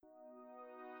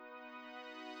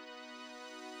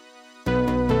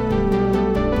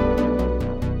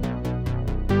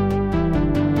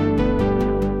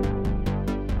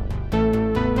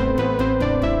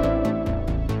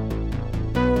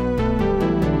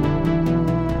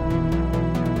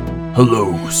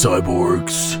Hello,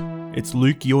 cyborgs. It's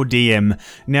Luke, your DM.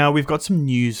 Now, we've got some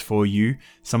news for you.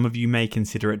 Some of you may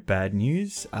consider it bad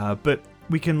news, but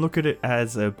we can look at it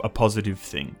as a positive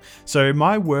thing. So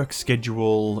my work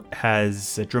schedule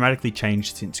has dramatically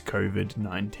changed since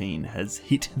COVID-19 has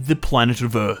hit the planet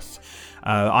of Earth.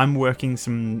 I'm working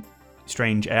some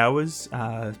strange hours,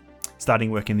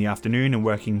 starting work in the afternoon and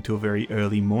working till very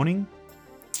early morning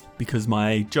because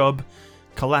my job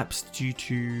collapsed due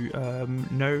to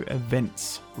no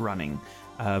events running.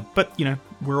 But, you know,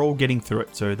 we're all getting through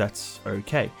it, so that's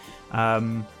okay.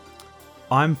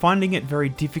 I'm finding it very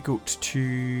difficult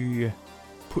to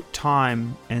put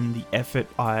time and the effort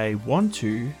I want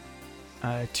to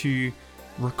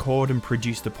record and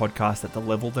produce the podcast at the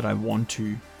level that I want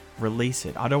to release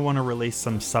it. I don't want to release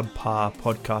some subpar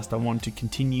podcast. I want to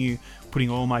continue putting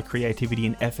all my creativity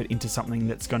and effort into something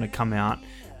that's going to come out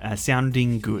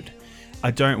sounding good. I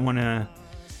don't want to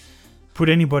put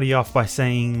anybody off by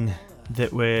saying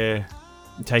that we're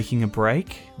taking a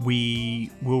break.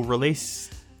 We will release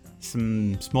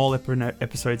some small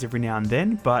episodes every now and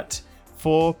then, but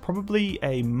for probably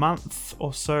a month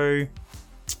or so,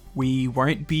 we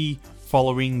won't be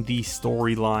following the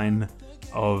storyline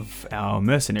of our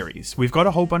mercenaries. We've got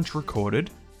a whole bunch recorded,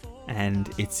 and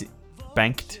it's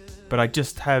banked, but I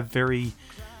just have very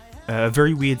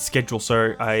weird schedule,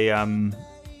 so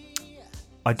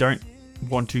I don't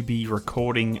want to be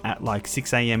recording at like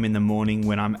 6 a.m. in the morning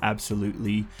when I'm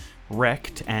absolutely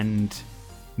wrecked and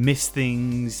miss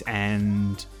things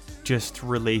and just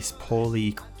release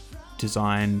poorly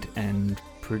designed and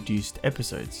produced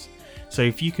episodes. So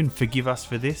if you can forgive us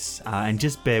for this and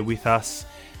just bear with us,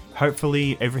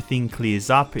 hopefully everything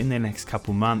clears up in the next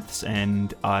couple months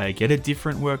and I get a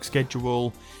different work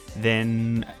schedule,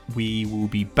 then we will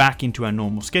be back into our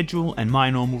normal schedule and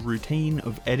my normal routine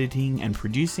of editing and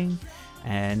producing,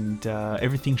 and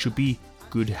everything should be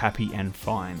good, happy, and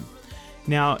fine.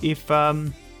 Now, if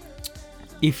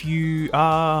you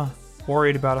are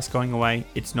worried about us going away,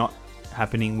 it's not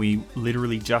happening. We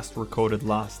literally just recorded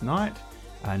last night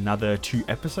another 2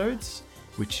 episodes,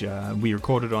 which we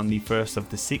recorded on the 1st of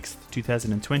the 6th,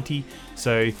 2020.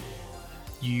 So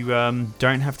you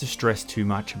don't have to stress too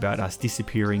much about us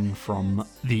disappearing from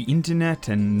the internet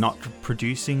and not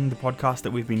producing the podcast that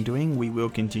we've been doing. We will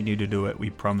continue to do it. We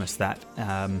promise that.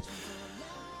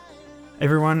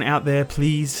 Everyone out there,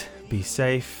 please be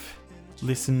safe.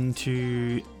 Listen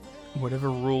to whatever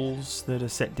rules that are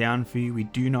set down for you. We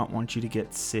do not want you to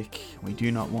get sick. We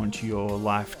do not want your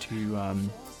life to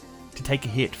take a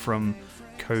hit from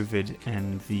COVID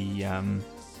and the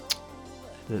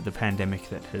pandemic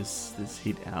that has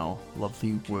hit our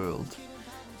lovely world.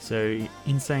 So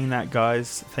in saying that,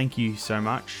 guys, thank you so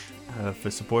much for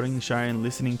supporting the show and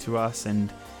listening to us,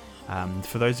 and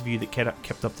for those of you that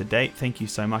kept up to date, thank you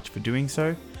so much for doing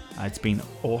so. It's been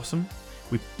awesome.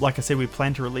 Like I said, we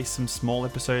plan to release some small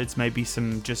episodes, maybe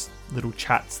some just little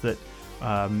chats that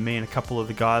me and a couple of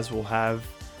the guys will have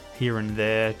here and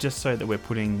there, just so that we're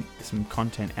putting some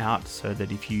content out, so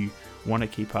that if you want to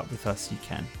keep up with us, you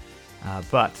can.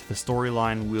 But the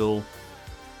storyline will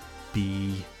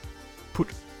be put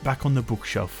back on the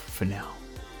bookshelf for now.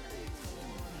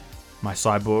 My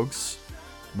cyborgs,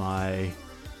 my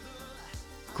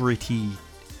gritty,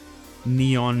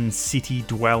 neon city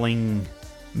dwelling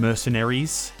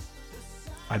mercenaries,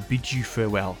 I bid you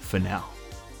farewell for now.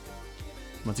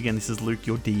 Once again, this is Luke,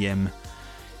 your DM,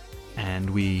 and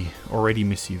we already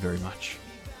miss you very much.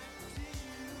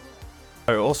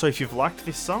 Also, if you've liked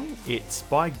this song, it's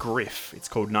by Griff. It's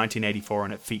called 1984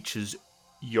 and it features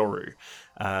Yoru.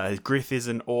 Griff is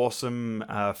an awesome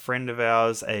friend of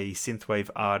ours, a synthwave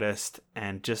artist,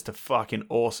 and just a fucking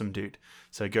awesome dude.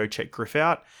 So go check Griff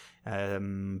out.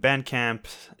 Bandcamp,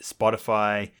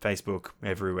 Spotify, Facebook,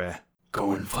 everywhere.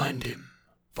 Go and find him.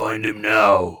 Find him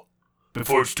now,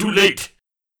 before it's too late.